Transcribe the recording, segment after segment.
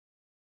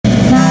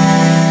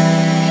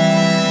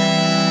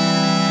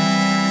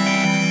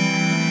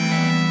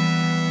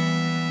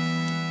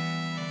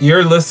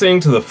You're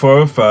listening to the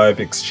 405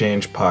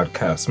 Exchange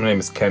podcast. My name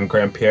is Ken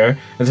Grand-Pierre,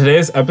 and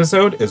today's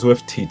episode is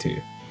with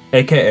TT,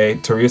 aka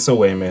Teresa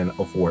Wayman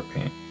of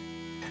Warpaint.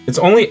 It's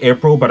only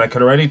April, but I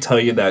could already tell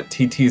you that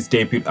TT's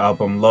debut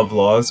album, Love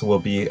Laws, will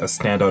be a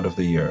standout of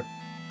the year.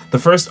 The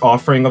first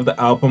offering of the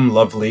album,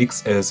 Love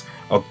Leaks, is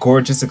a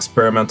gorgeous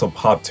experimental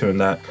pop tune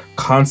that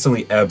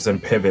constantly ebbs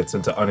and pivots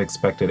into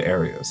unexpected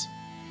areas.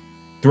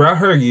 Throughout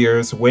her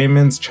years,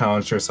 Wayman's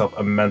challenged herself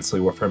immensely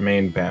with her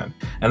main band,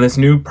 and this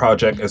new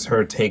project is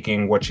her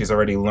taking what she's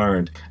already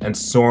learned and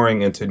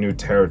soaring into new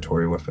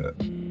territory with it.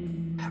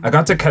 I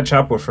got to catch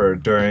up with her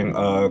during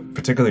a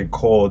particularly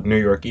cold New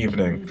York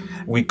evening.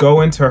 We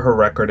go into her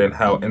record and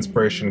how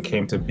inspiration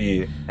came to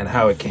be and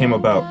how it came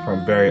about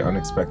from very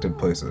unexpected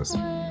places.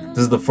 This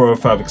is the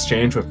 405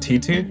 Exchange with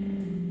TT.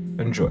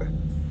 Enjoy.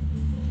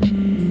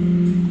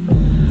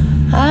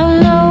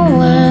 I know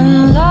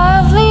when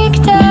love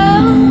leaked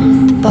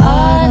down the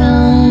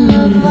bottom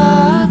of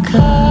our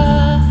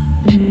cup,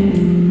 we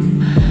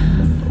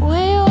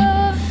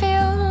will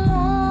feel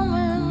warm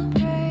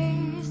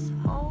embrace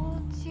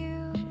holds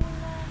you.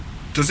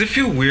 Does it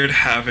feel weird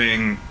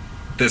having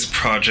this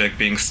project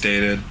being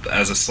stated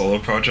as a solo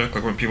project?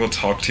 Like when people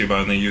talk to you about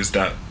it and they use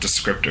that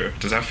descriptor,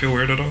 does that feel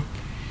weird at all?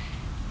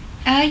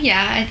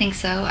 Yeah, I think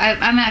so.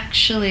 I'm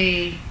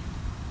actually,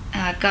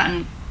 I've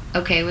gotten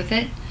okay with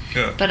it.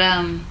 Yeah. But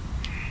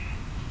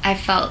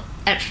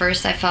at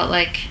first I felt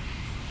like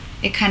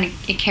it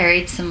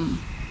carried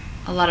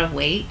a lot of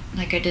weight.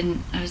 Like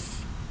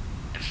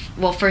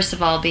first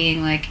of all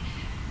being like,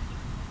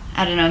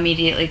 I don't know,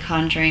 immediately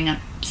conjuring up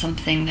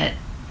something that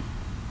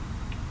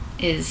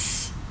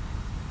is,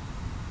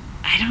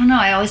 I don't know,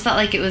 I always felt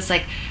like it was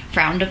like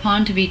frowned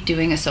upon to be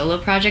doing a solo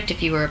project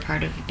if you were a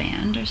part of a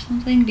band or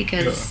something,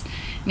 because it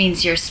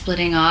means you're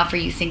splitting off, or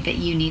you think that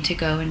you need to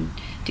go and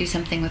do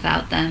something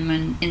without them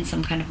and in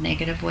some kind of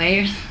negative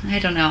way. I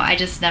don't know, I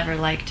just never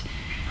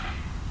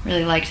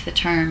really liked the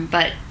term,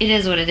 but it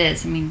is what it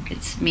is. I mean,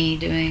 it's me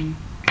doing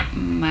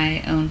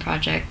my own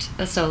project,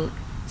 a solo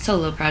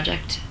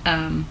project,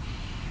 and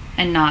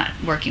not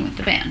working with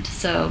the band.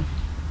 So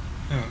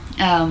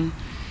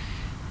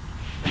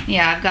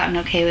yeah, I've gotten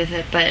okay with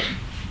it, but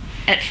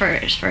at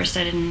first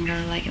I didn't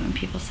really like it when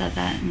people said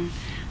that, and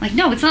I'm like,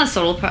 no, it's not a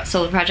solo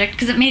project,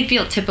 because it made it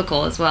feel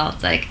typical as well.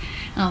 It's like,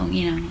 oh,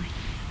 you know,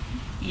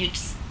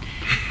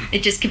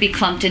 it just could be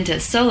clumped into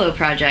solo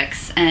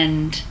projects,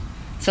 and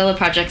solo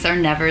projects are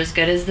never as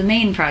good as the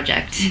main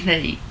project.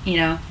 That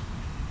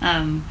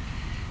And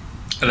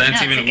then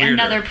it's even like weirder.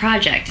 Another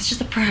project. It's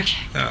just a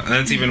project. Yeah, and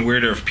it's even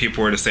weirder if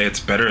people were to say it's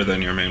better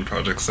than your main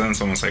project. So then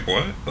it's almost like,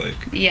 what? Like.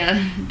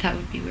 Yeah, that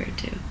would be weird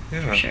too.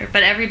 Yeah. For sure.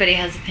 But everybody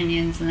has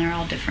opinions, and they're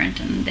all different,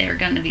 and they're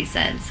going to be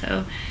said.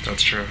 So.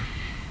 That's true.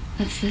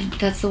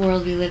 That's the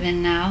world we live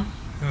in now.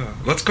 Yeah.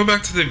 Let's go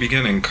back to the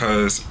beginning,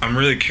 because I'm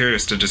really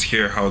curious to just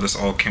hear how this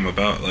all came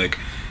about. Like,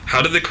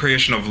 how did the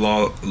creation of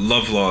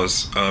Love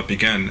Laws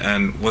begin?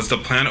 And was the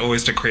plan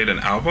always to create an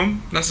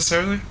album,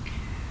 necessarily?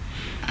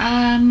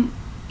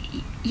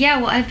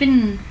 Yeah, well, I've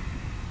been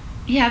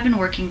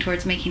working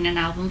towards making an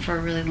album for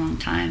a really long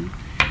time.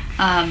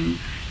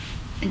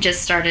 It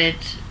just started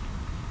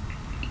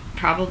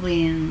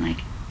probably in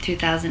like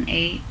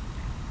 2008.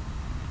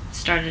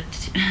 Started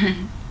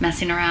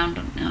messing around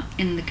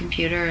in the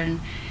computer and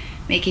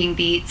making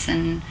beats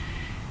and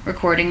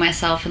recording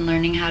myself and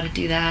learning how to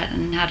do that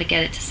and how to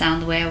get it to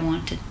sound the way I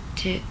wanted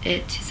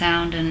it to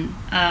sound. And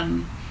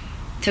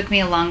took me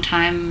a long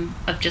time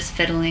of just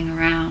fiddling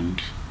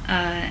around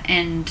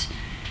and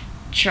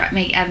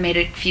I've made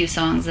a few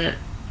songs that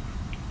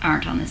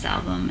aren't on this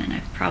album, and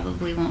I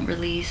probably won't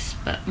release,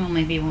 but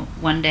maybe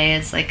one day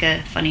as like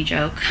a funny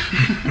joke.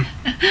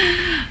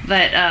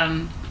 But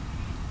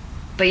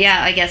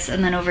yeah, I guess.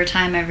 And then over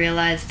time I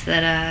realized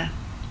that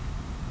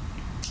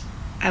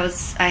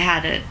I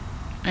had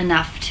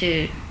enough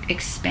to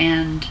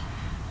expand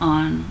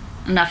on,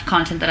 enough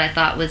content that I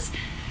thought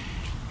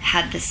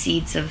had the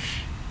seeds of,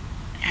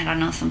 I don't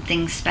know,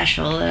 something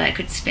special that I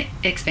could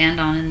expand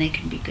on, and they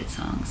could be good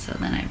songs. So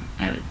then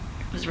I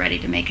was ready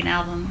to make an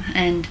album.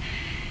 And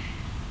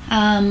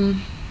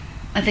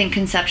I think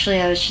conceptually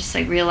I was just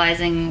like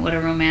realizing what a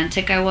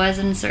romantic I was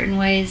in certain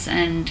ways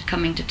and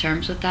coming to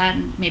terms with that.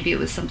 And maybe it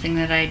was something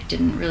that I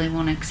didn't really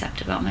want to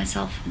accept about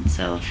myself. And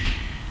so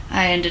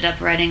I ended up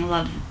writing a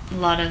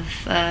lot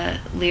of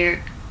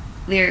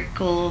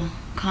lyrical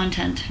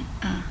content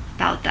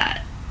about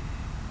that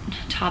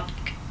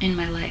topic in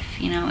my life,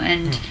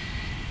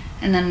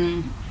 and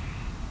then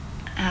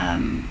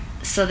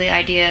so the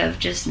idea of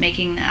just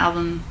making the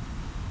album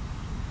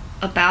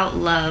about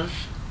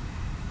love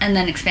and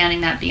then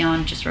expanding that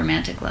beyond just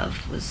romantic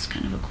love was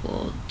kind of a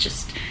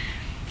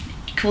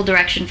cool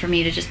direction for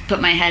me to just put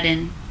my head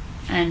in,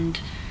 and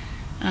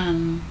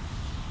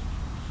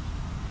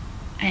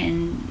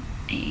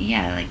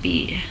yeah, like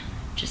be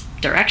just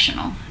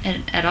directional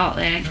at all.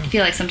 I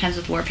feel like sometimes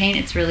with Warpaint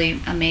it's really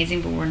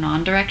amazing, but we're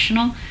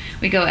non-directional.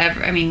 We go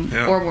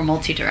or we're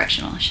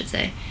multi-directional, I should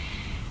say.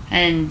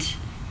 And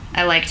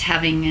I liked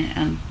having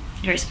a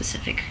very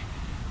specific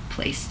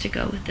place to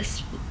go with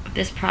this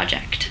this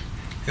project.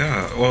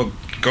 Yeah, well,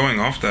 going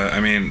off that,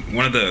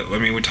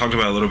 we talked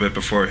about it a little bit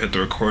before it hit the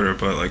recorder,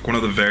 but like one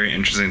of the very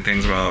interesting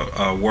things about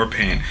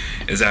Warpaint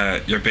is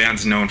that your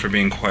band's known for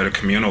being quite a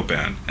communal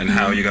band, and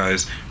how you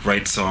guys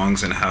write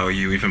songs and how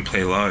you even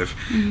play live.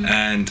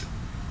 And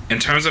in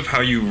terms of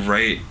how you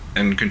write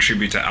and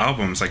contribute to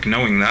albums, like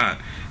knowing that,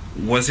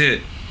 was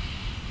it,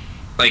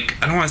 like,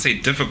 I don't want to say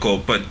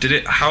difficult, but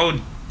how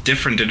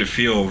different did it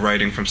feel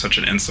writing from such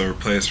an insular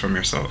place from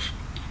yourself?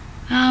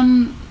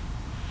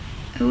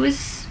 It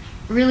was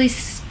really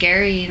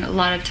scary a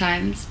lot of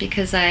times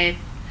because I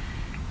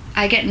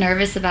get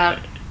nervous about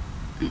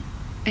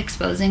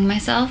exposing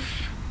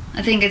myself.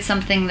 I think it's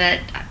something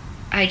that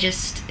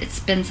it's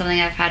been something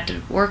I've had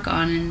to work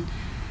on in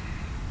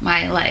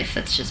my life.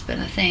 That's just been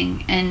a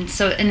thing. And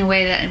so in a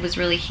way that it was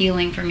really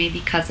healing for me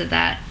because of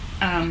that,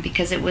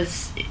 because it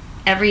was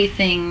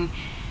everything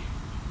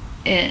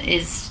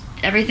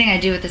I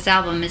do with this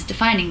album is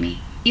defining me.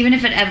 Even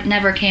if it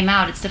never came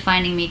out, it's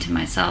defining me to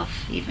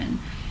myself even.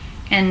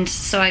 And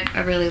so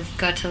I really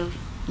got to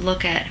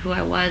look at who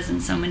I was in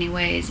so many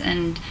ways.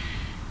 And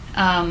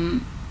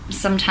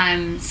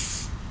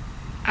sometimes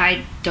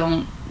I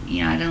didn't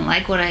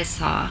like what I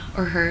saw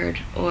or heard,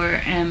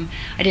 or I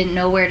didn't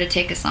know where to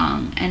take a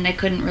song, and I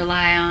couldn't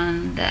rely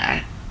on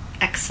the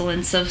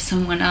excellence of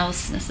someone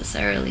else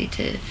necessarily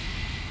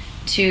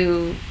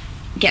to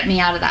get me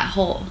out of that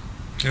hole.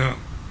 Yeah.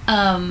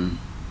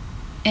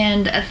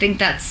 And I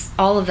think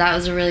all of that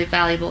was a really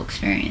valuable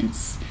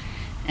experience.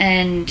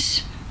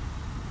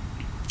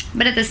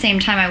 But at the same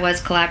time, I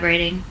was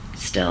collaborating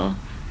still.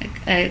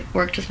 I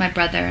worked with my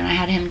brother, and I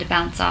had him to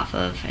bounce off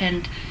of.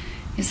 And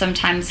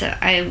sometimes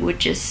I would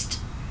just,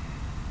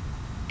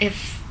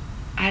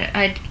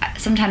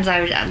 sometimes I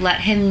would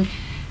let him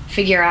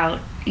figure out,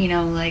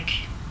 like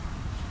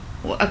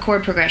a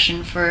chord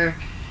progression for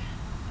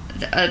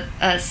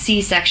a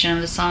C section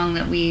of a song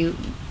that we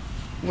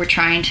were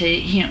trying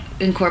to,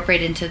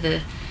 incorporate into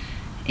the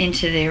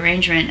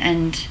arrangement,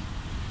 and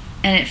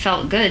it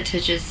felt good to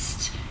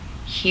just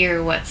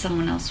hear what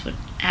someone else would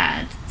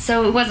add.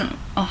 So it wasn't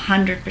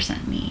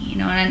 100% me,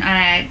 and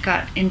I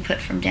got input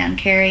from Dan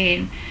Carey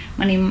and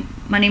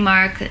Money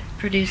Mark, the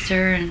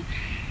producer,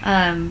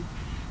 and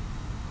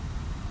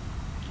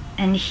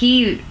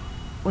he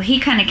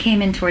kind of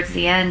came in towards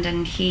the end,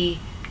 and he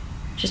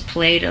just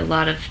played a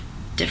lot of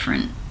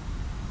different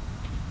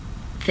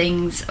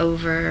things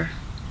over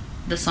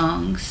the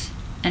songs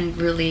and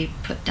really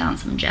put down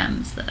some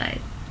gems that I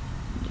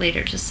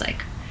later just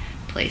like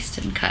placed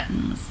and cut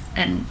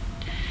and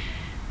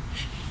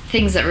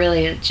things that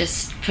really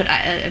just put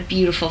a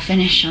beautiful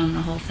finish on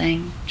the whole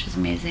thing, which is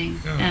amazing.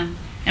 Yeah.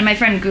 And my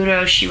friend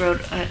Guro, she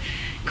wrote a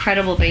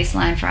incredible bass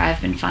line for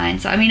I've Been Fine.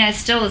 So I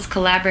still was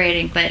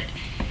collaborating, but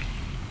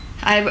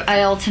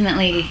I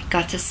ultimately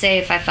got to say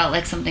if I felt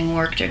like something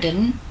worked or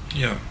didn't.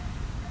 Yeah.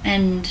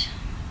 And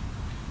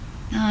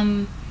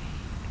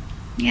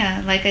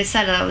yeah, like I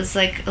said, that was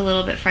like a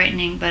little bit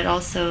frightening, but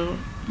also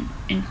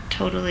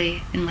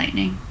totally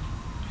enlightening.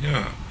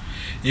 Yeah.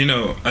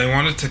 I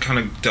wanted to kind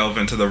of delve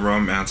into the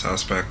romance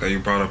aspect that you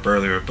brought up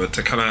earlier, but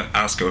to kind of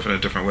ask it in a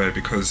different way,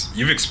 because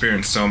you've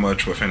experienced so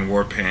much within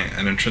Warpaint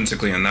and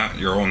intrinsically in that,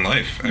 your own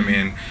life. Mm-hmm. I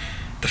mean,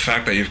 the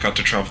fact that you've got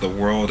to travel the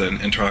world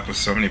and interact with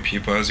so many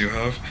people as you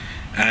have.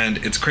 And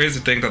it's crazy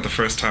to think that the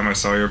first time I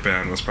saw your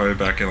band was probably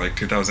back in like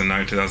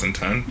 2009,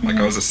 2010. Mm-hmm. Like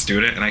I was a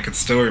student, and I could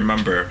still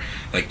remember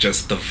like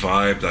just the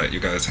vibe that you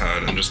guys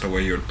had and just the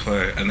way you would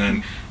play. And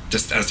then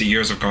just as the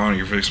years have gone,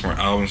 you've released more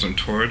albums and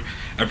toured.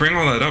 I bring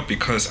all that up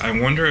because I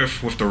wonder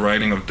if with the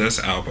writing of this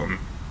album,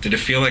 did it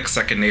feel like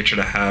second nature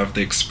to have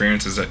the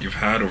experiences that you've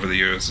had over the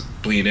years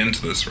bleed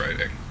into this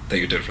writing that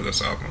you did for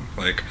this album?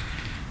 Like,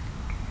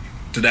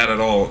 do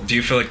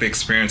you feel like the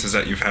experiences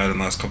that you've had in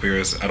the last couple of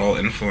years at all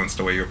influenced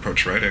the way you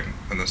approach writing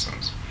in this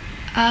sense?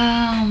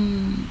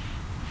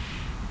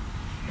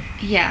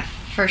 Yeah,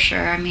 for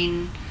sure. I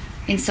mean,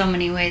 in so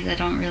many ways I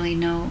don't really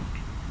know.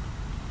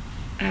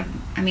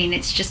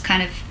 It's just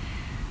kind of,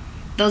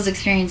 those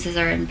experiences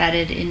are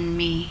embedded in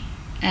me,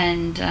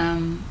 and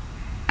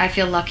I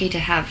feel lucky to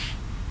have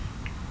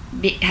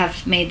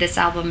made this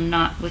album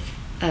not with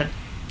a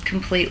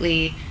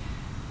completely,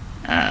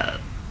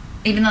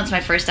 even though it's my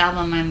first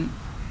album,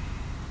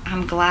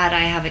 I'm glad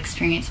I have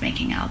experience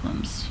making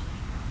albums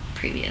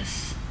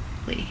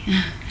previously.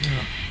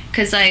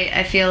 Because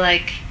I feel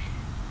like,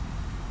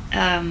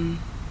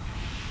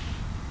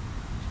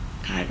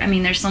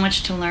 there's so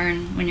much to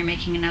learn when you're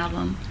making an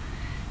album,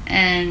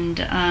 and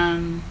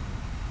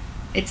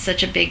it's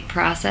such a big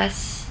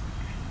process,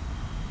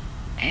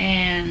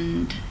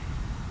 and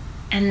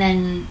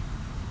then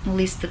at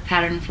least the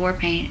pattern of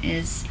Warpaint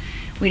is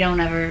we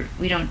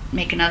don't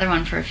make another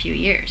one for a few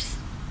years,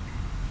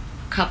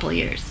 couple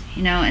years,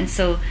 and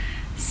so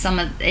some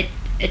of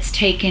it's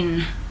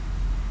taken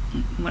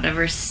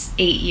 8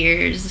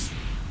 years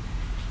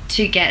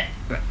to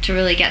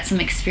really get some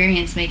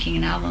experience making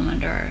an album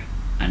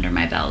under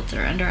my belt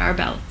or under our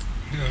belt.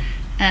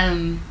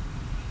 Yeah.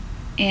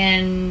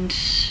 And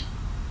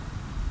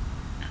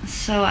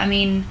so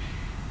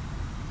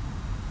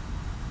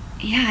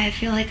yeah, I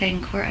feel like I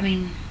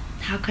mean,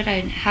 how could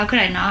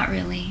I not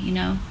really, you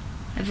know?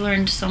 I've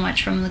learned so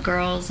much from the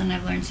girls, and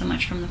I've learned so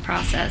much from the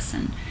process,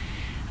 and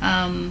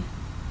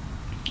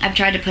I've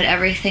tried to put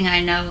everything I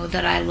know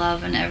that I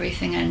love and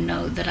everything I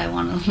know that I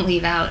want to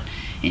leave out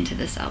into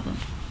this album.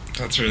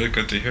 That's really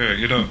good to hear.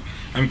 You know,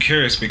 I'm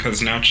curious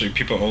because naturally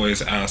people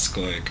always ask,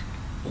 like,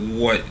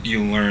 what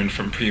you learned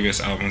from previous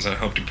albums that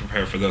helped you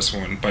prepare for this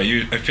one. But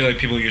I feel like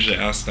people usually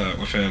ask that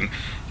within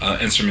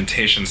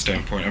instrumentation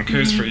standpoint. I'm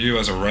curious for you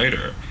as a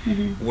writer,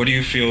 what do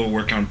you feel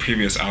working on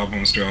previous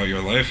albums throughout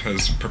your life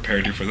has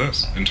prepared you for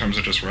this in terms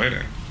of just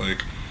writing?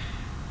 Like,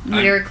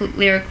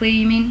 lyrically,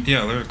 you mean?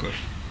 Yeah, lyrically.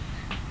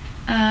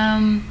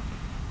 I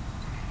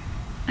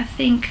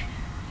think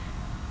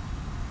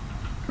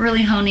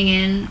really honing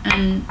in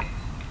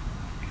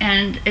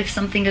and if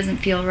something doesn't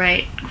feel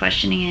right,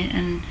 questioning it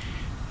and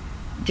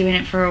doing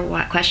it for a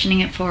while, questioning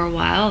it for a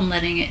while and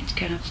letting it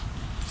kind of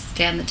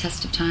stand the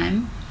test of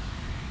time.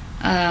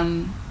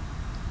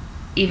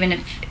 Even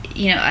if,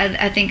 you know,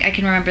 I think I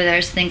can remember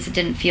there's things that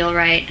didn't feel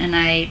right, and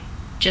I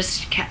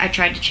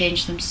tried to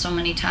change them so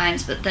many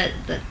times, but then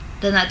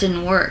that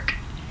didn't work,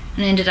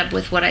 and I ended up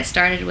with what I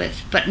started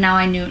with. But now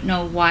I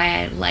know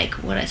why I like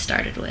what I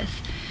started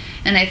with,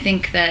 and I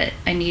think that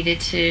I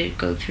needed to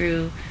go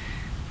through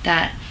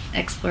that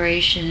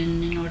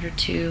exploration in order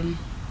to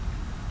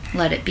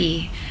let it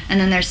be. And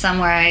then there's some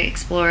where I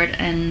explored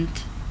and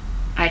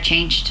I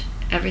changed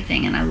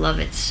everything, and I love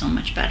it so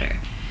much better.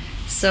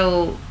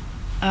 So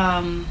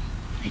I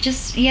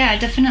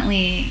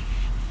definitely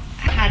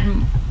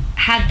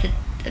had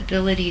the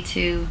ability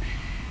to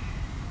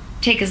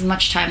take as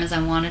much time as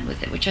I wanted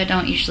with it, which I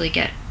don't usually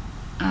get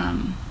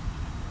in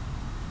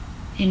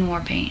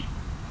Warpaint.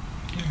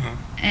 Yeah.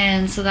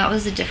 And so that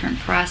was a different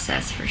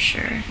process for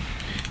sure.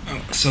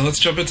 So let's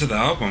jump into the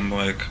album.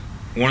 Like,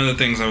 one of the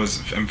things I was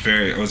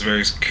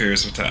very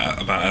curious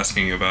about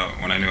asking you about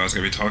when I knew I was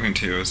going to be talking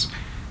to you is,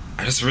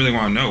 I just really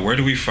want to know, where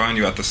do we find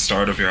you at the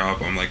start of your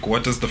album? Like,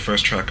 what does the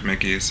first track,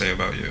 Mickey, say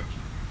about you?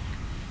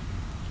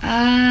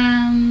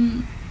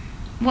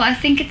 Well, I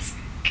think it's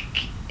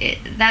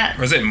that.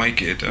 Or is it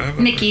Mikey?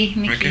 Mickey,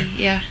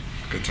 yeah.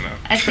 Good to know.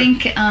 I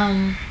think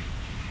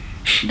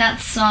that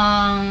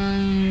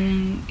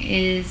song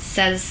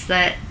says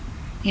that,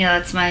 you know,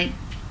 that's my.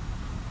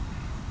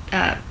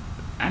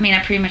 I mean,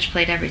 I pretty much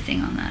played everything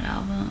on that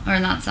album or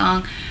that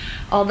song,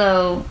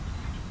 although.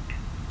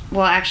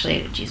 Well,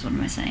 actually, geez, what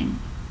am I saying?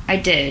 I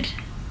did,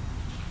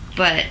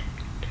 but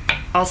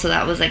also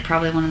that was like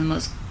probably one of the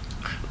most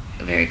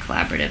very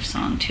collaborative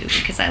song too,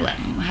 because I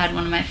had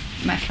one of my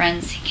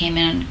friends. He came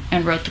in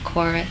and wrote the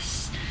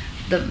chorus,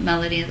 the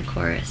melody of the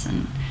chorus,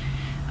 and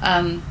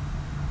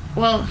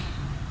well,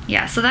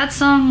 yeah. So that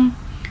song,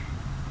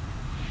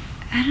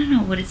 I don't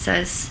know what it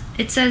says.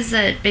 It says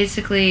that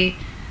basically,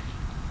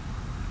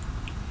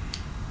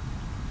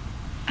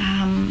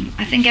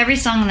 I think every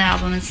song on the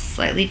album is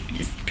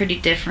pretty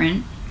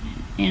different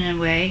in a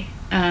way,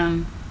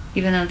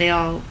 even though they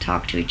all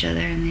talk to each other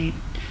and they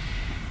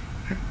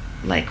are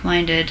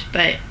like-minded.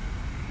 But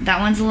that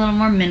one's a little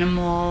more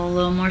minimal, a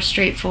little more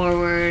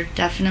straightforward,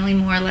 definitely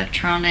more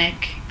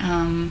electronic.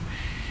 Kind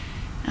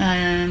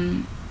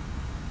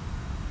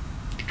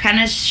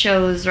of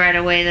shows right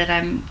away that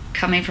I'm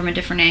coming from a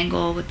different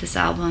angle with this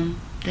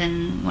album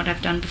than what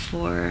I've done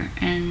before,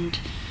 and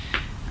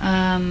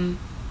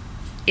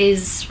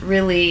is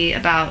really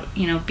about,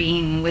 you know,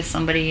 being with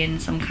somebody in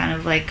some kind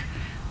of like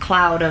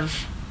cloud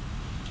of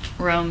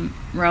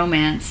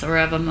romance or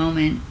of a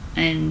moment,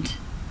 and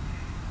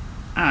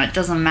it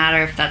doesn't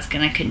matter if that's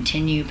going to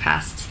continue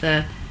past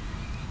the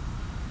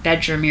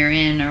bedroom you're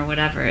in or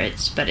whatever.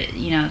 It's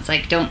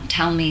like, don't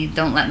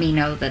let me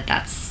know that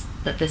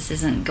this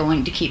isn't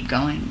going to keep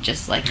going,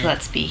 just like,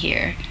 let's be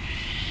here.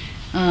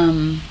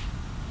 And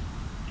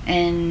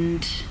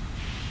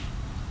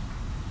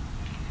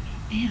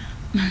yeah.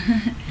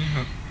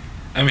 Yeah.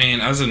 I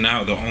mean, as of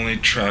now, the only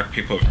track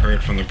people have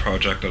heard from the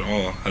project at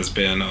all has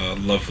been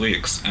Love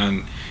Leaks.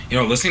 And, you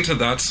know, listening to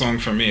that song,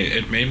 for me,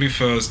 it made me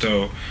feel as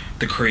though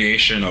the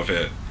creation of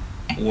it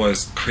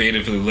was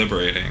creatively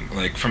liberating,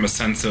 like from a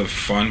sense of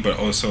fun, but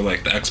also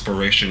like the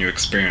exploration you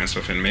experienced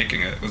within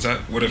making it. Was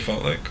that what it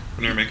felt like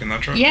when you were making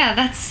that track? Yeah,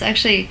 that's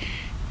actually,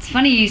 it's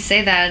funny you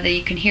say that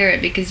you can hear it,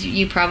 because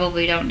you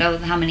probably don't know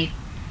how many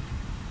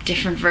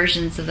different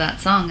versions of that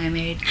song I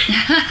made.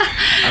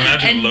 I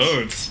imagine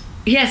loads.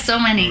 Yeah, so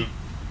many.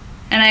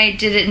 And I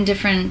did it in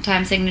different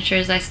time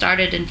signatures. I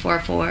started in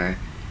 4/4.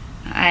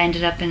 I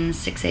ended up in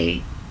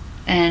 6/8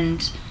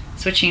 and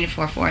switching to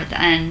 4/4 at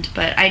the end.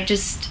 But I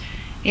just,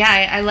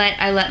 I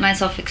let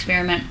myself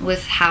experiment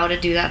with how to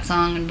do that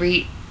song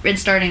and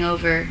starting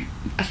over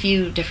a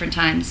few different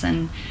times.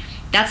 And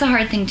that's a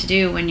hard thing to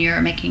do when you're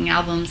making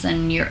albums,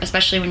 and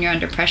especially when you're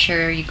under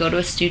pressure. You go to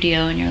a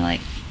studio and you're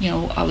like, you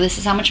know, oh, this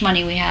is how much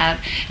money we have,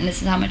 and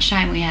this is how much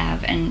time we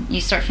have, and you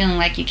start feeling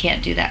like you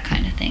can't do that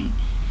kind of thing.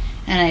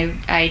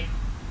 And I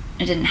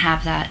didn't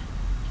have that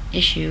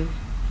issue,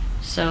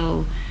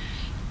 so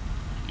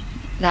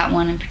that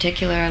one in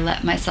particular, I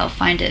let myself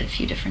find it a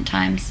few different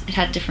times. It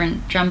had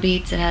different drum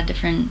beats, it had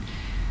different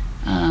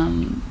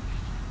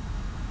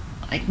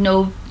like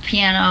no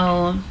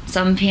piano,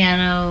 some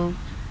piano,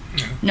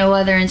 no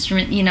other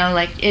instrument, you know,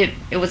 like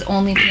it was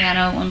only piano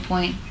at one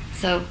point.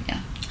 So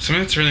yeah.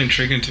 Something that's really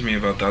intriguing to me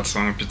about that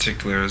song in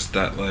particular is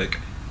that, like,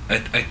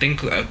 I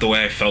think the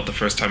way I felt the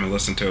first time I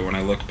listened to it, when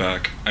I look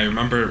back, I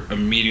remember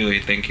immediately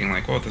thinking,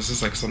 like, well, this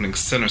is like something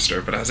sinister,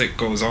 but as it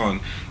goes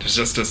on, there's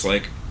just this,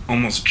 like,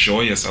 almost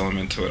joyous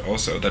element to it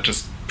also that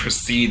just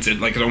precedes it,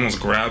 like, it almost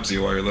grabs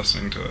you while you're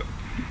listening to it.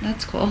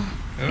 That's cool.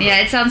 Yeah,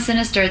 it sounds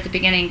sinister at the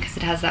beginning because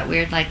it has that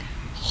weird, like,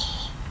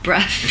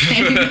 breath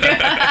thing.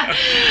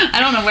 I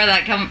don't know where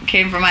that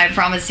came from. I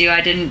promise you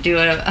I didn't do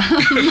an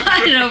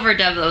overdub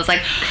that was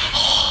like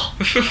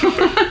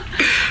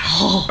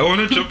I want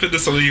to jump into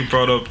something you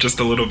brought up just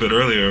a little bit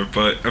earlier,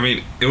 but I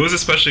mean, it was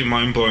especially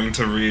mind-blowing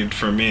to read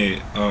for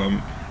me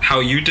how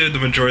you did the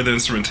majority of the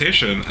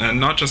instrumentation, and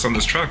not just on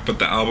this track but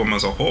the album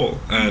as a whole.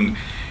 And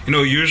you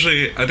know,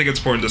 usually, I think it's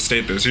important to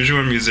state this, usually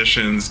when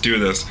musicians do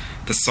this,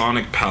 the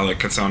sonic palette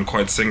can sound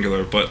quite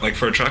singular, but like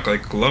for a track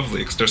like Love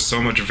Leaks, there's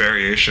so much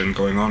variation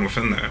going on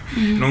within there.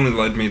 It only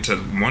led me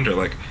to wonder,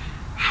 like,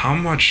 how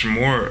much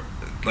more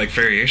like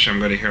variation I'm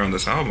going to hear on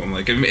this album.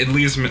 Like, it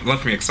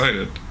left me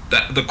excited.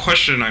 The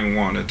question I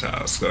wanted to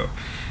ask, though,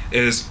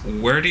 is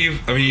where do you,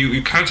 I mean,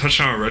 you kind of touched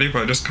on it already,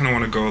 but I just kind of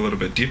want to go a little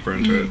bit deeper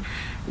into it.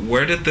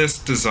 Where did this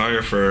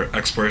desire for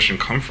exploration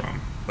come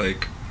from?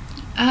 Like,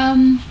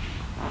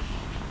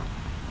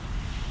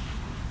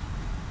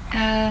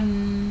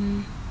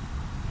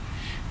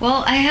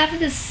 well, I have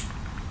this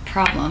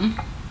problem,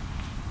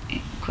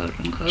 quote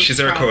unquote, she's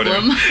air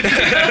problem,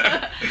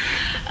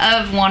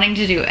 of wanting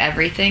to do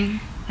everything.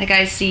 Like,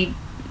 I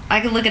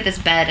could look at this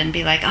bed and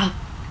be like, oh,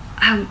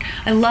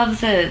 I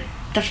love the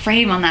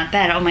frame on that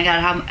bed. Oh my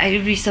god, it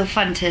would be so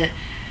fun to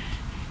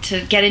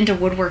get into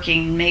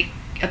woodworking and make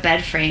a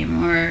bed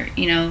frame, or,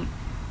 you know,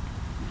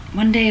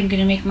 one day I'm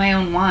gonna make my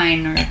own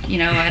wine, or, you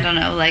know, I don't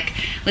know, like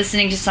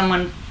listening to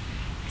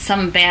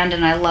some band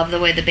and I love the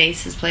way the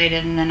bass is played,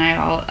 and then I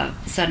all of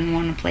a sudden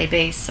want to play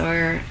bass,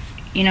 or,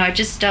 you know, I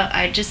just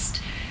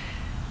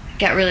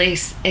get really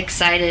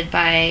excited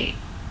by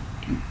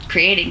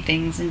creating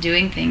things and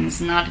doing things,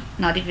 not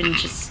even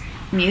just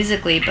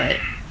musically, but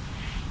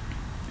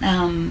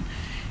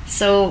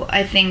so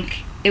I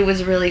think it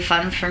was really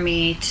fun for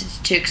me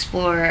to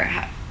explore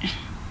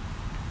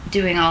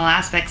doing all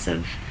aspects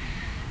of,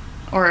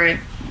 or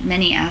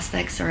many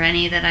aspects, or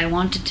any that I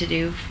wanted to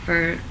do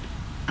for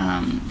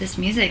this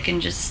music,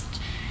 and just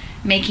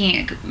making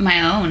it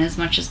my own as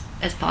much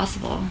as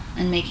possible,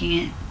 and making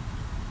it,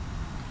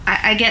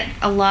 I get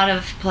a lot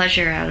of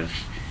pleasure out of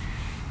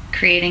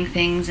creating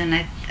things, and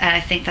I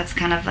think that's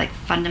kind of like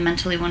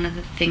fundamentally one of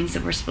the things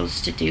that we're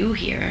supposed to do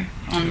here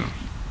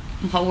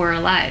while we're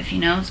alive, you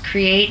know, is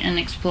create and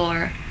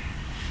explore,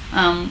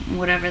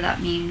 whatever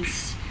that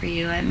means for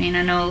you. I mean,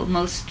 I know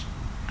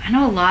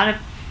a lot of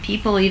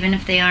people, even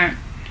if they aren't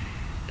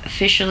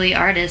officially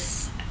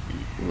artists,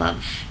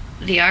 love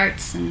the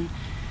arts and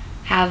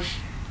have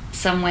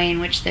some way in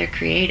which they're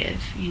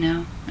creative, you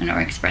know, or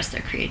express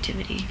their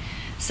creativity.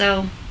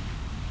 So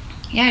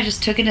yeah, I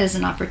just took it as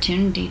an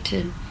opportunity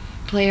to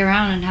play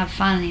around and have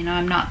fun. You know,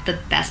 I'm not the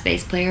best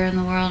bass player in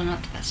the world, I'm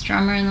not the best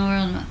drummer in the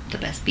world, I'm not the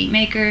best beat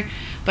maker,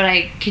 but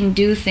I can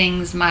do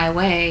things my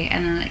way,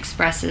 and it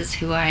expresses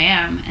who I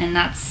am, and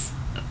that's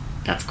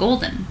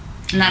golden,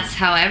 and that's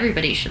how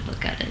everybody should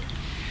look at it.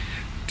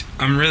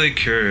 I'm really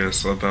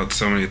curious about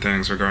so many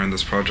things regarding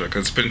this project.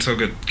 It's been so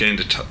good getting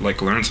to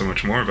learn so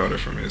much more about it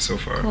from you so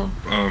far. Cool.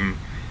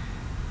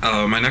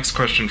 My next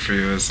question for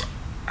you is,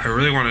 I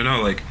really want to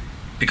know, like,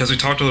 because we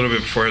talked a little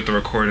bit before at the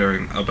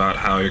recording about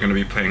how you're going to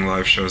be playing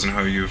live shows and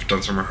how you've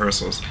done some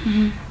rehearsals.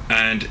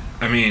 And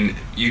I mean,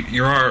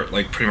 you are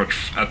like pretty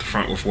much at the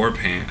front with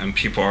Warpaint, and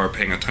people are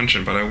paying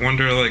attention, but I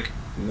wonder, like,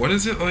 what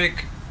is it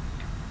like?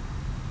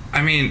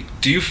 I mean,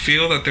 do you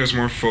feel that there's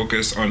more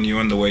focus on you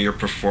and the way you're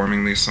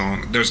performing these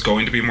songs? There's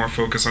going to be more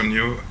focus on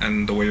you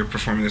and the way you're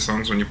performing these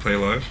songs when you play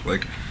live?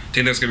 Like, do you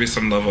think there's going to be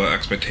some level of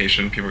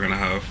expectation people are going to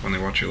have when they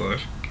watch you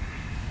live?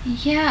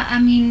 Yeah,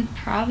 I mean,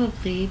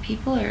 probably.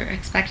 People are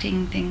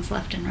expecting things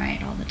left and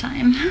right all the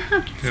time.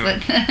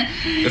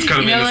 It's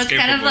kind of, you know, it's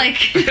kind of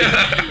like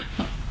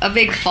a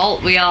big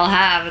fault we all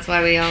have. It's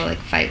why we all like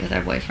fight with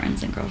our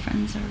boyfriends and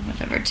girlfriends or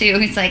whatever too.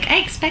 It's like, I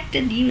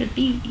expected you to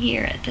be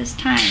here at this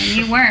time and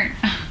you weren't.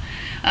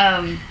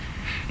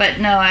 But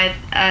no, I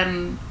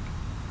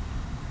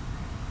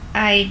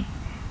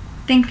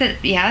think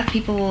that, yeah,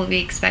 people will be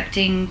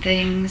expecting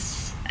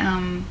things.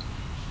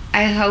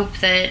 I hope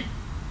that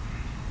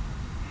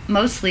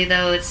mostly,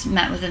 though, it's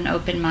met with an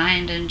open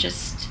mind, and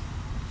just,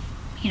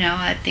 you know,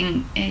 I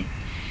think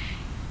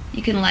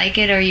you can like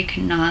it or you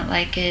can not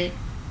like it.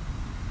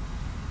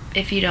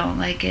 If you don't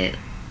like it,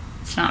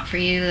 it's not for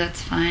you,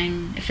 that's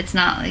fine. If it's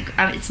not, like,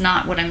 it's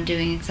not what I'm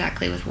doing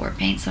exactly with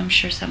Warpaint, so I'm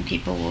sure some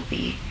people will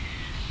be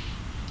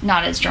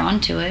not as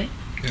drawn to it.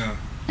 Yeah.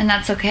 And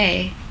that's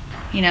okay.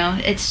 You know,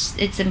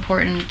 it's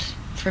important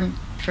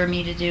for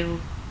me to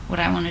do what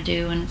I want to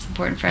do, and it's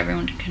important for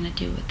everyone to kind of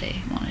do what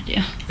they want to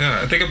do.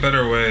 Yeah, I think a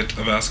better way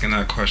of asking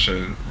that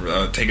question,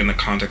 taking the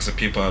context of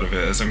people out of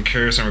it, is I'm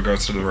curious in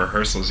regards to the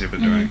rehearsals you've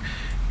been doing.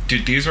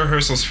 Do these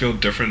rehearsals feel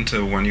different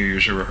to when you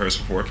usually rehearse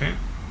with Warpaint?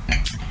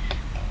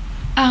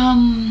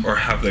 Or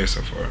have they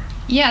so far?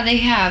 Yeah, they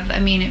have. I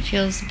mean, it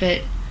feels a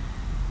bit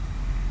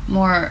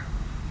more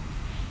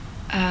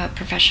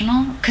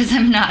professional because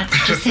I'm not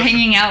just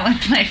hanging out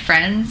with my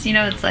friends. You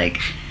know, it's like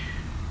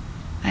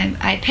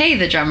I pay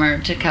the drummer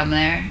to come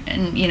there,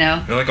 and you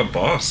know, you're like a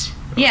boss.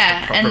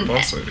 Yeah, like a proper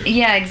boss lady.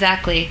 Yeah,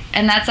 exactly.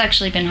 And that's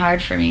actually been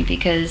hard for me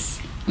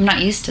because I'm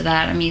not used to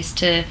that. I'm used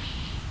to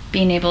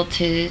being able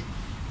to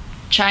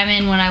chime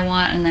in when I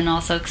want, and then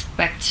also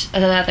expect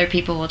that other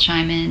people will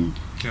chime in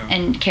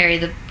and carry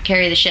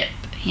the ship.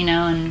 You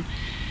know, and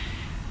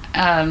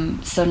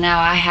so now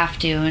I have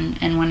to,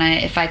 and when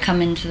if I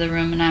come into the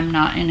room and I'm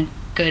not in a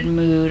good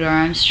mood or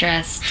I'm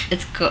stressed,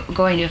 it's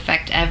going to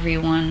affect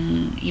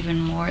everyone even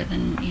more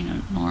than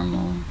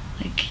normal.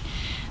 Like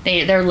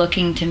they're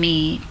looking to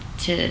me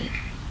to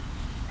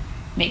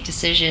make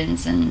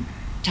decisions and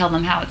tell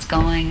them how it's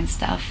going and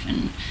stuff,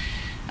 and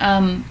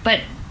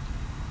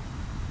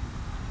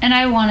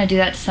I want to do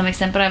that to some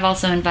extent, but I've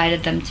also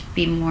invited them to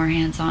be more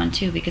hands-on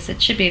too, because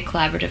it should be a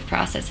collaborative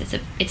process.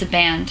 It's a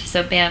band,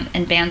 so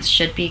bands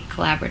should be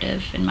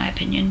collaborative, in my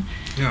opinion.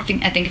 Yeah.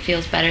 I think it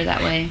feels better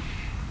that way,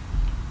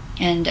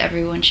 and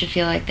everyone should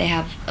feel like they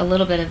have a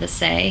little bit of a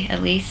say,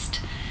 at least,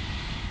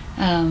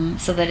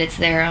 so that it's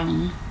their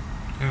own.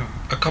 Yeah.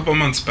 A couple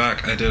months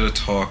back, I did a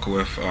talk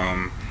with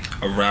a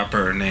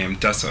rapper named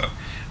Dessa,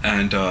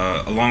 and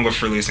along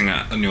with releasing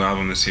a new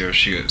album this year,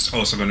 she is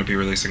also going to be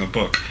releasing a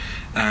book.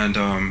 And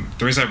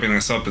the reason I bring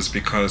this up is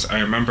because I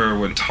remember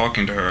when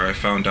talking to her, I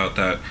found out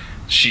that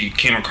she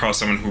came across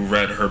someone who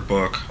read her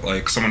book,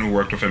 like someone who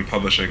worked within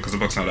publishing, because the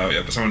book's not out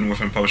yet, but someone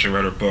within publishing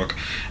read her book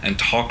and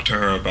talked to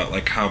her about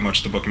like how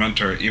much the book meant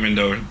to her, even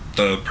though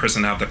the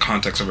person had the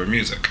context of her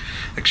music.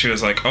 Like she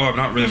was like, oh, I'm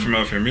not really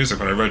familiar with your music,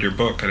 but I read your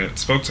book and it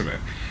spoke to me.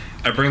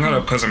 I bring that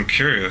up because I'm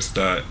curious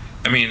that,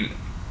 I mean,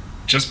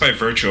 just by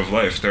virtue of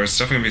life, there's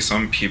definitely going to be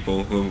some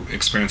people who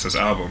experience this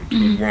album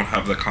who won't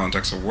have the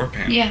context of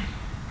Warpaint. Yeah.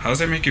 How does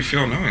that make you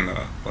feel knowing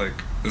that? Like,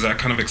 is that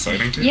kind of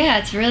exciting to you? Yeah,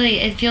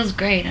 it feels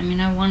great. I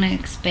mean, I want to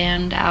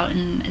expand out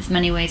in as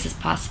many ways as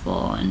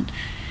possible, and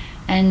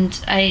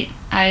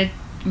I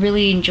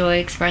really enjoy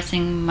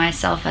expressing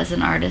myself as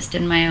an artist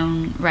in my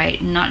own right,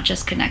 and not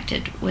just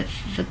connected with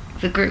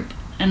the group.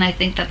 And I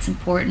think that's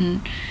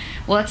important.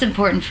 Well, it's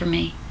important for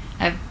me.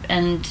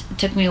 And it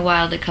took me a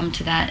while to come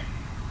to that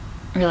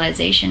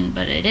realization,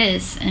 but it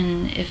is.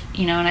 And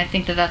and I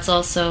think that that's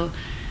also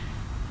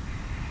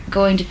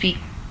going to be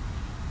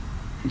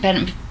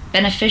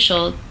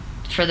beneficial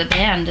for the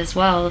band as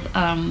well,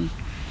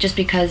 just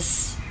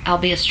because I'll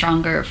be a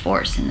stronger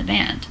force in the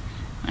band.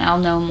 I'll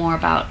know more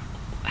about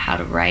how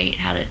to write,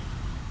 how to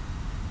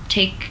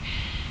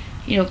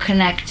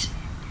connect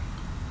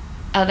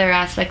other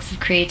aspects of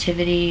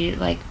creativity,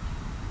 like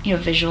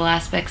visual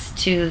aspects,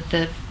 to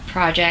the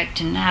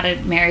project, and how to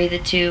marry the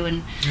two,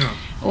 and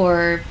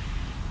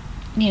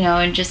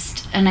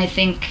and I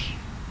think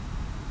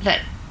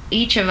that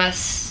each of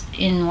us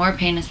in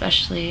Warpaint,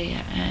 especially,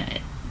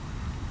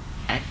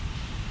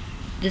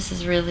 this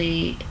is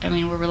really, I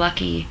mean, we're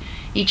lucky.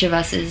 Each of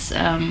us is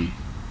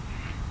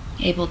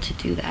able to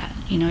do that.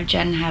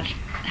 Jen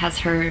has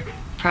her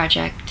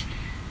project,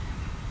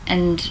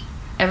 and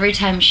every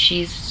time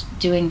she's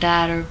doing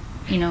that or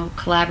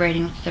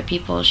collaborating with other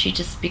people, she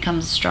just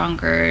becomes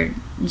stronger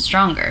and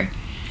stronger.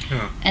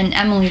 Yeah. And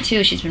Emily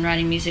too, she's been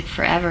writing music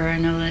forever. I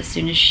know that as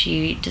soon as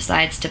she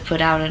decides to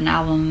put out an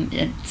album,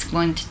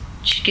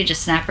 she could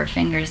just snap her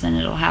fingers and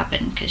it'll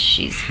happen, because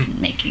she's been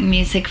making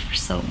music for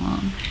so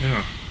long.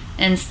 Yeah.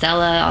 And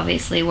Stella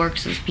obviously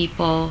works with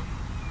people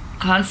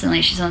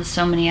constantly. She's on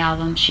so many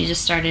albums. She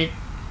just started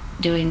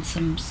doing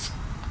some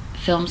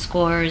film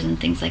scores and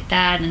things like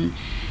that. And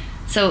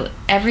so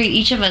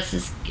each of us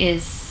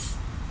is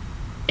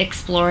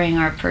exploring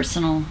our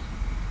personal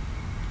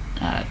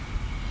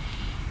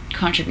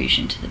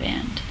contribution to the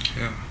band.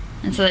 Yeah.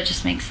 And so that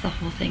just makes the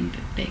whole thing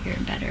bigger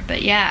and better.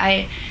 But yeah,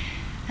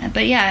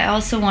 I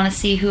also want to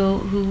see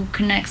who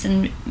connects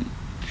and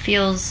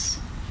feels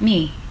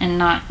me, and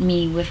not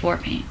me with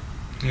Warpaint.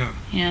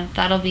 Yeah.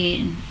 That'll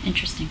be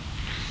interesting.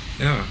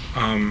 Yeah.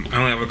 I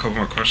only have a couple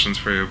more questions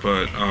for you,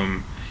 but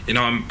I'm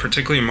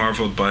particularly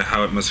marveled by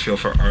how it must feel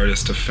for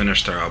artists to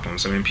finish their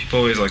albums. I mean, people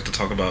always like to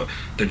talk about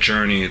the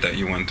journey that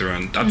you went through,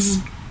 and that's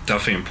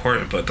definitely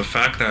important, but the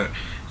fact that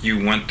you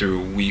went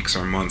through weeks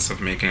or months of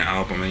making an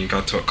album and you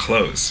got to a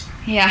close.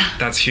 Yeah.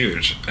 That's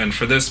huge. And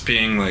for this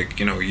being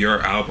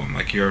your album,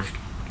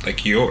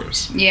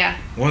 yours. Yeah.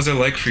 What was it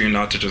like for you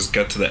not to just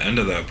get to the end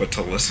of that, but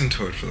to listen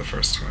to it for the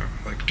first time?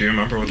 Do you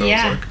remember what that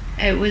was like?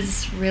 It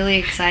was really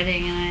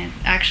exciting, and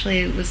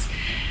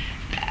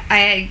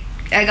I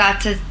got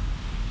to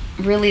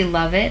really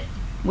love it,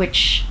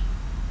 which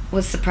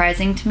was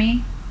surprising to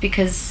me,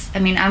 because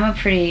I'm a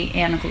pretty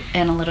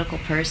analytical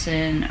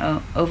person,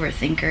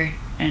 overthinker,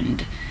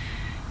 and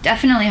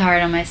definitely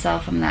hard on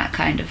myself. I'm that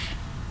kind of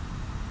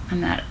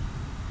I'm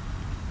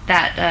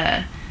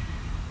that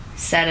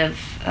set of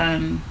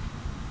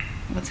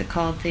what's it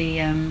called, the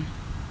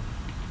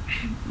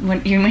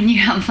when you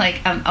have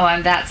like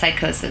I'm that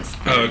psychosis.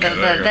 Oh, okay. I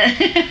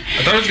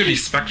thought it was gonna be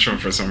spectrum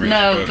for some reason.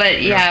 No,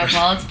 but yeah,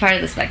 well, it's part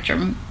of the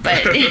spectrum,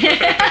 but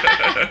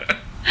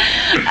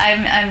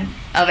I'm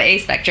of a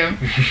spectrum.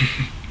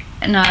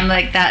 No, I'm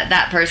like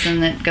that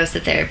person that goes to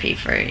therapy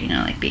for,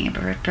 like being a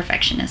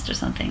perfectionist or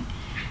something,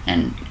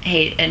 and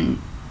hate and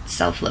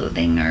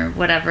self-loathing or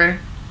whatever.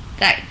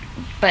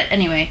 But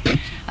anyway,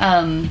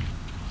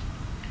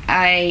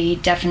 I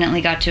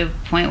definitely got to a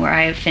point where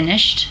I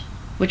finished,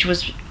 which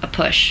was a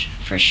push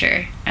for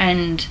sure.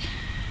 And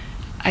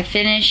I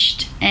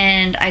finished,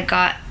 and I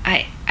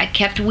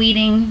kept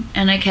weeding,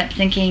 and I kept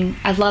thinking,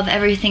 I love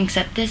everything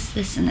except this,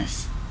 and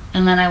this.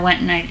 And then I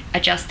went and I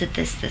adjusted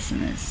this,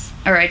 and this.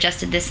 Or I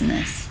adjusted this and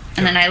this.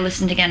 And then I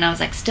listened again, and I was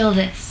like, still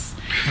this.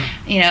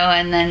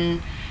 And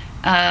then,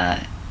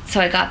 so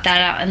I got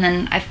that out. And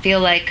then I feel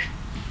like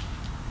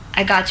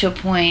I got to a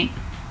point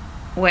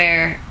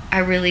where I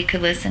really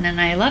could listen,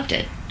 and I loved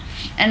it.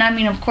 And I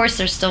mean, of course,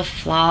 there's still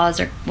flaws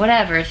or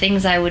whatever,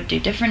 things I would do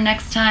different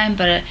next time.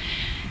 But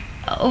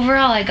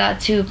overall, I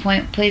got to a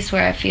place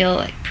where I feel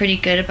like pretty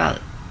good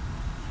about.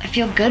 I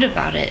feel good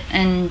about it,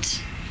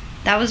 and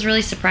that was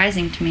really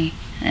surprising to me,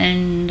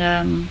 and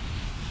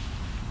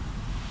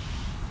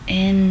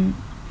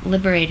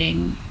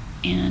liberating,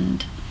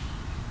 and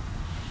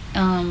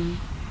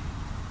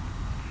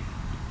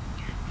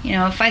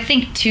if I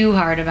think too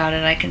hard about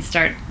it, I can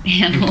start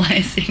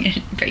analyzing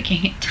it,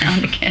 breaking it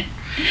down again.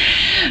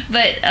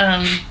 But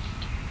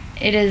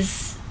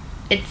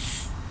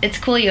it's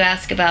cool you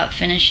ask about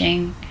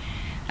finishing.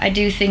 I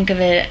do think of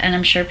it, and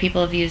I'm sure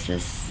people have used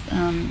this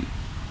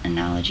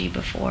analogy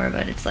before,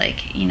 but it's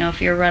like,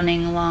 if you're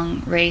running a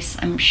long race,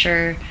 I'm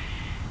sure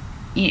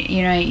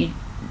the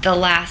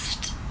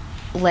last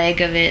leg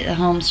of it, the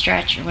home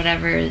stretch or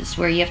whatever, is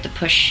where you have to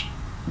push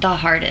the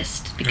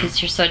hardest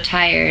because you're so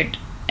tired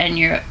and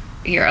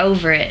you're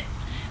over it.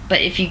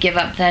 But if you give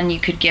up, then you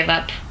could give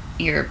up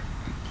your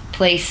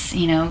place,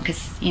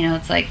 because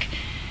it's like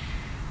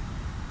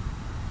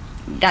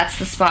that's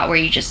the spot where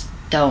you just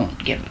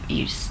don't give,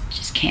 you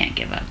just can't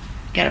give up.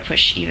 You gotta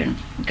push, even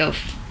go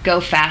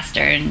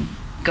faster and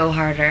go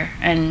harder,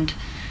 and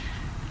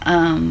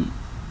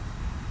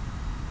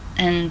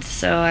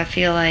so I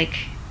feel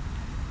like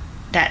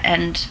that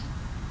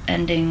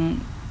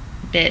ending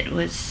bit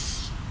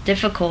was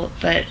difficult,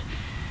 but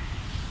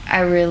I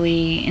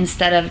really,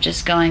 instead of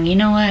just going, you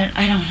know what,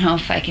 I don't know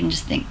if I can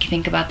just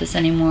think about this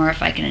anymore,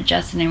 if I can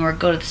adjust anymore,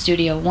 go to the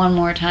studio one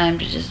more time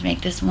to just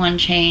make this one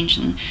change,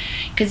 and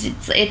because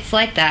it's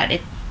like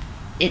that,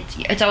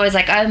 it's always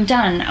like, I'm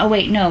done, oh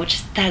wait, no,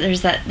 just that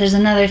there's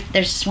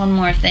just one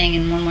more thing,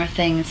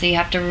 and so you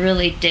have to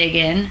really dig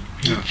in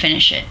and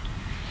finish it,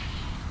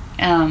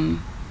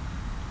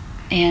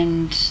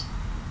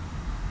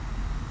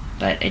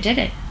 but I did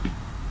it.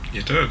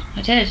 You did.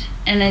 I did,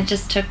 and it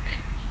just took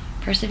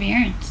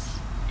perseverance.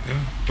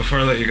 Yeah. Before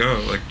I let you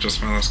go,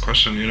 just my last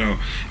question,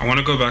 I want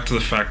to go back to the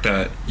fact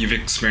that you've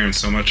experienced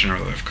so much in your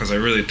life, because I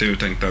really do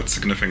think that's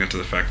significant to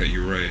the fact that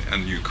you write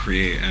and you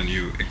create and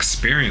you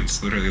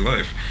experience literally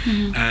life.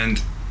 Mm-hmm.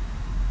 And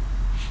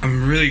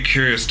I'm really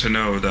curious to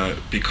know that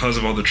because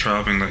of all the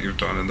traveling that you've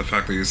done and the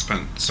fact that you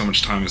spent so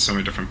much time in so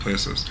many different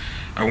places,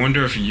 I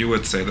wonder if you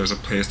would say there's a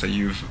place that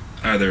you've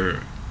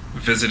either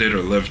visited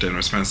or lived in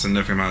or spent a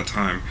significant amount of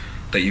time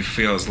that you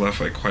feel has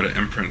left quite an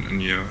imprint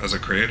in you as a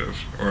creative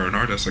or an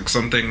artist, a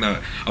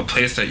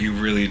place that you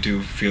really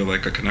do feel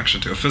like a connection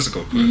to, a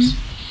physical place.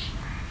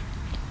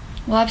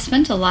 Mm-hmm. Well, I've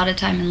spent a lot of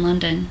time in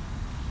London,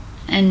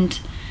 and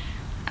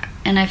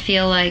I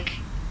feel like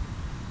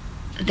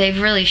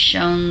they've really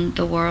shown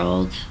the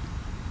world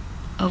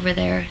over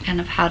there kind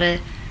of how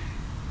to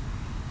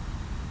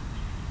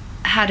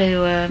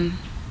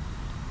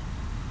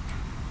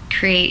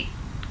create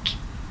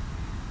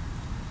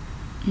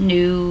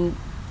new,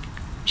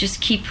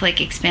 just keep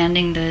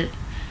expanding the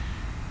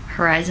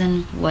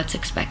horizon, what's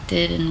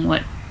expected, and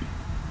what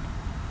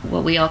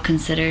we all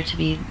consider to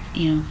be,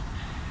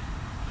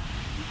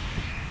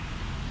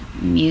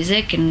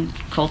 music and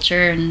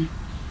culture and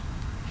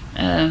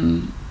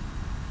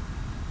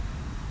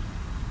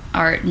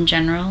art in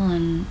general,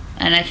 and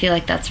I feel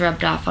like that's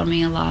rubbed off on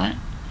me a lot.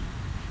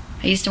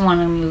 I used to want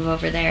to move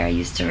over there. I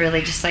used to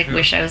really just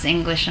wish I was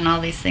English and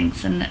all these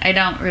things, and I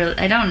don't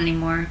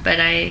anymore, but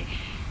I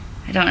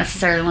don't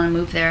necessarily want to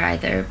move there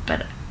either,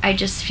 but I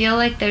just feel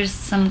like there's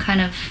some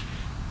kind of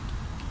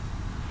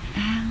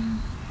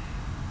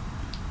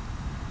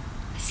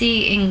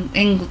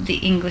the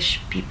English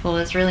people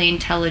as really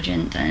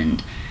intelligent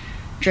and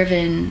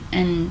driven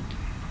and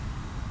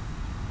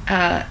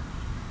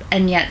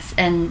yet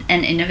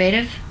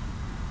innovative,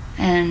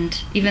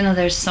 and even though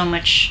there's so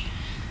much,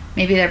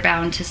 maybe they're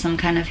bound to some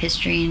kind of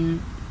history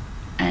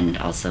and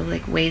also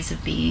ways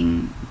of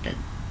being that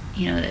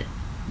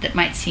that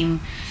might seem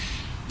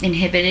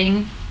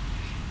inhibiting.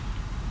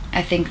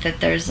 I think that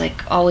there's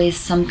always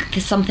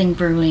something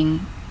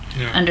brewing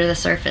under the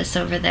surface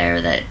over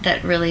there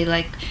that really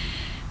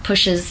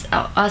pushes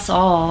us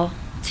all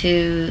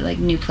to like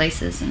new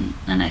places, and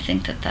I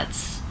think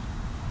that's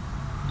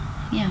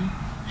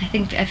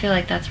I feel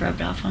like that's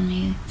rubbed off on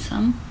me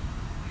some.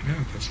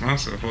 Yeah, that's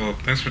massive. Well,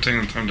 thanks for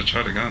taking the time to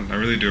chat again. I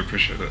really do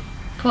appreciate it.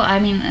 Cool. I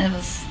mean, it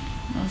was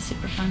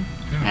super fun.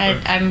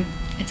 Yeah,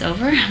 it's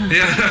over. Yeah, we're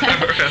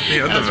at the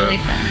end That was of it. really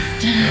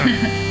fast.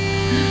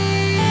 Yeah.